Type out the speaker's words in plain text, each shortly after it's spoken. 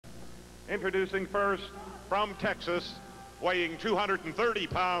Introducing first, from Texas, weighing 230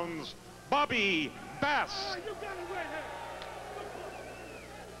 pounds, Bobby Bass.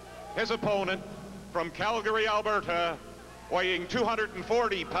 His opponent, from Calgary, Alberta, weighing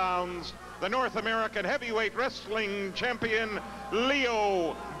 240 pounds, the North American heavyweight wrestling champion,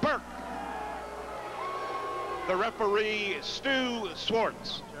 Leo Burke. The referee, Stu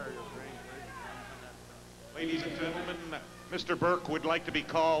Swartz. Ladies and gentlemen, Mr. Burke would like to be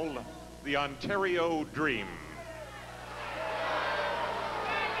called the Ontario Dream.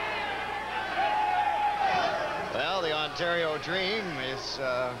 Well, the Ontario Dream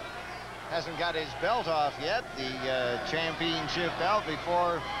hasn't got his belt off yet, the championship belt,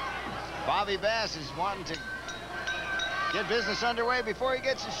 before Bobby Bass is wanting to get business underway before he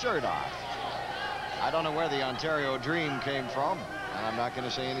gets his shirt off. I don't know where the Ontario Dream came from, and I'm not going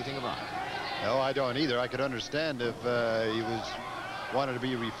to say anything about it. No, I don't either. I could understand if he wanted to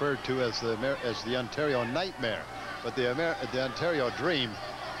be referred to as the Ontario Nightmare, but the Ontario Dream,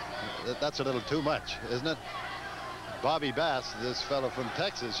 that's a little too much, isn't it? Bobby Bass, this fellow from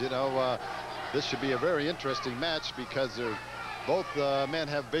Texas, you know, this should be a very interesting match because both men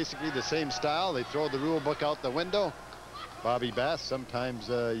have basically the same style. They throw the rule book out the window. Bobby Bass, sometimes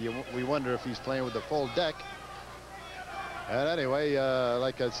we wonder if he's playing with the full deck. And anyway,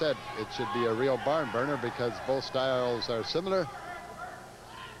 like I said, it should be a real barn burner because both styles are similar.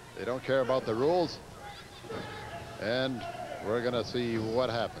 They don't care about the rules. And we're going to see what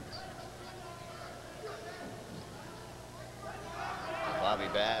happens. Bobby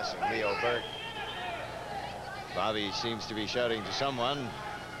Bass and Leo Burke. Bobby seems to be shouting to someone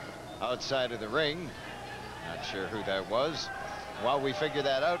outside of the ring. Not sure who that was. While we figure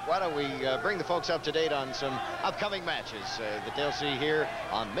that out, why don't we bring the folks up to date on some upcoming matches that they'll see here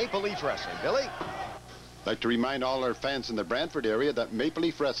on Maple Leaf Wrestling. Billy? I'd like to remind all our fans in the Brantford area that Maple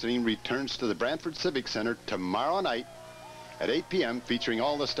Leaf Wrestling returns to the Brantford Civic Center tomorrow night at 8 p.m. featuring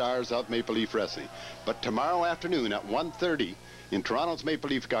all the stars of Maple Leaf Wrestling. But tomorrow afternoon at 1:30 in Toronto's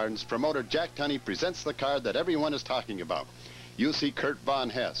Maple Leaf Gardens, promoter Jack Tunney presents the card that everyone is talking about. You'll see Kurt Von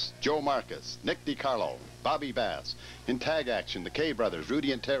Hess, Joe Marcus, Nick DiCarlo, Bobby Bass. In tag action, the K Brothers,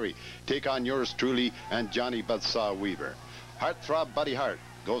 Rudy and Terry, take on yours truly and Johnny Buzzsaw Weaver. Heartthrob Buddy Hart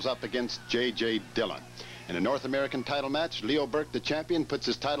goes up against J.J. Dillon. In a North American title match, Leo Burke, the champion, puts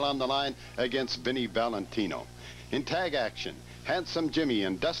his title on the line against Vinny Valentino. In tag action, Handsome Jimmy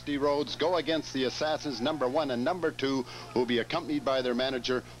and Dusty Rhodes go against the Assassins #1 and #2, who will be accompanied by their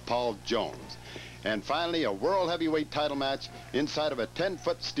manager, Paul Jones. And finally, a world heavyweight title match inside of a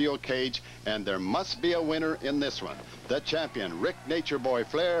 10-foot steel cage, and there must be a winner in this one. The champion, Rick Nature Boy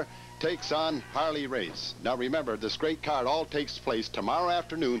Flair, takes on Harley Race. Now remember, this great card all takes place tomorrow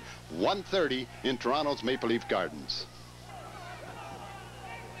afternoon, 1:30 in Toronto's Maple Leaf Gardens.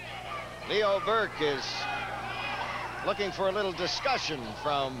 Leo Burke is looking for a little discussion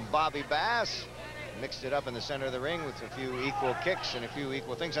from Bobby Bass. Mixed it up in the center of the ring with a few equal kicks and a few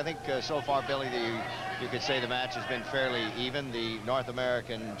equal things. I think so far, Billy, you could say the match has been fairly even. The North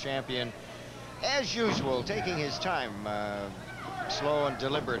American champion, as usual, taking his time. Slow and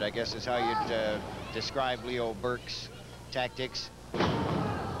deliberate, I guess, is how you'd describe Leo Burke's tactics.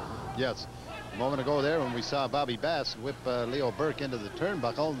 Yes. A moment ago there, when we saw Bobby Bass whip Leo Burke into the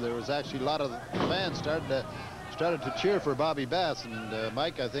turnbuckle, there was actually a lot of fans started to cheer for Bobby Bass. And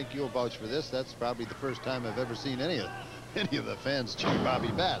Mike, I think you'll vouch for this. That's probably the first time I've ever seen any of the fans cheer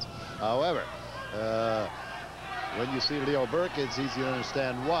Bobby Bass. However, when you see Leo Burke, it's easy to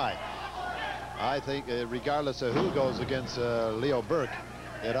understand why. I think regardless of who goes against Leo Burke,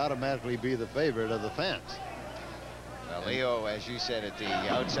 it automatically be the favorite of the fans. Well, Leo, as you said at the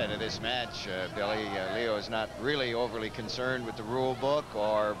outset of this match, Billy, Leo is not really overly concerned with the rule book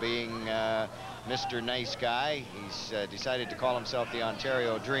or being Mr. Nice Guy. He's decided to call himself the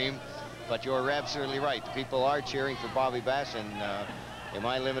Ontario Dream. But you're absolutely right. The people are cheering for Bobby Bass, and in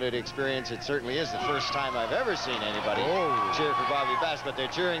my limited experience, it certainly is the first time I've ever seen anybody cheer for Bobby Bass, but they're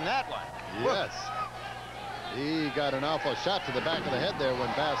cheering that one. Yes. He got an awful shot to the back of the head there when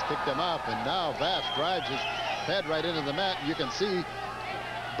Bass kicked him off, and now Bass drives his head right into the mat. You can see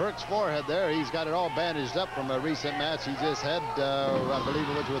Burke's forehead there. He's got it all bandaged up from a recent match he just had, I believe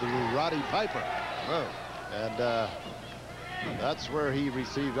it was with Roddy Piper. Oh. And that's where he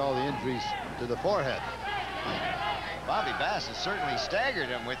received all the injuries to the forehead. Bobby Bass has certainly staggered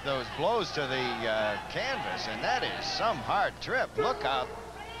him with those blows to the canvas, and that is some hard trip. Look out.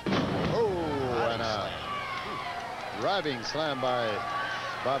 Oh, and a driving slam by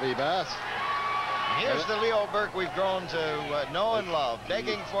Bobby Bass. Here's the Leo Burke we've grown to know and love,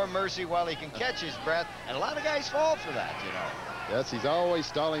 begging for mercy while he can catch his breath, and a lot of guys fall for that, you know. Yes, he's always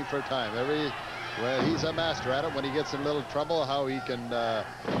stalling for time. Well, he's a master at it when he gets in a little trouble, how he can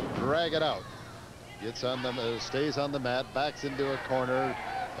drag it out. Gets on the, stays on the mat, backs into a corner,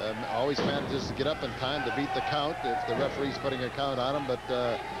 always manages to get up in time to beat the count if the referee's putting a count on him,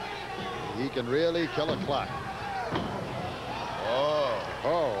 but he can really kill a clock.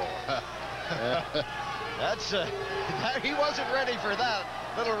 Oh. That's he wasn't ready for that.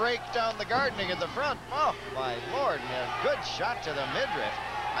 Little rake down the gardening at the front. Oh, my Lord, and a good shot to the midriff.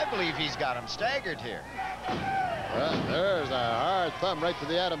 I believe he's got him staggered here. Well, there's a hard thumb right to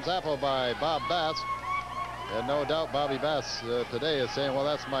the Adam's apple by Bob Bass. And no doubt Bobby Bass today is saying, well,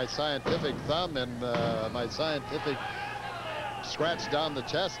 that's my scientific thumb and my scientific scratch down the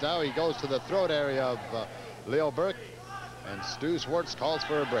chest. Now he goes to the throat area of Leo Burke, and Stu Schwartz calls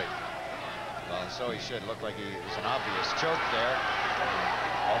for a break. Well, so he should. Look like it was an obvious choke there.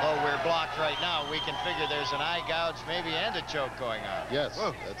 Although we're blocked right now, we can figure there's an eye gouge maybe and a choke going on. Yes,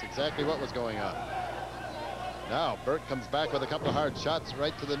 Whoa. That's exactly what was going on. Now Burke comes back with a couple of hard shots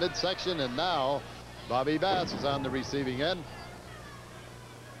right to the midsection, and now Bobby Bass is on the receiving end.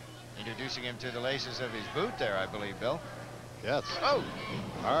 Introducing him to the laces of his boot there, I believe, Bill. Yes. Oh!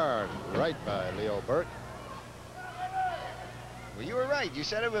 Hard right by Leo Burke. Well, you were right. You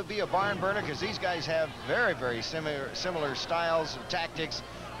said it would be a barn burner because these guys have very, very similar styles of tactics.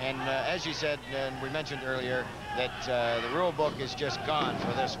 And as you said, and we mentioned earlier, that the rule book is just gone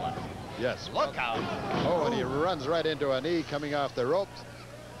for this one. Yes. Look out. Oh, and he runs right into a knee coming off the ropes.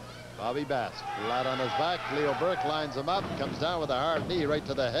 Bobby Bass flat on his back. Leo Burke lines him up, comes down with a hard knee right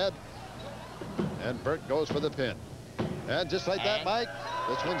to the head. And Burke goes for the pin. And just like that, Mike,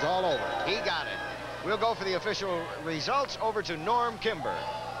 this one's all over. He got it. We'll go for the official results. Over to Norm Kimber.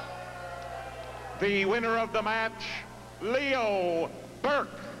 The winner of the match, Leo Burke.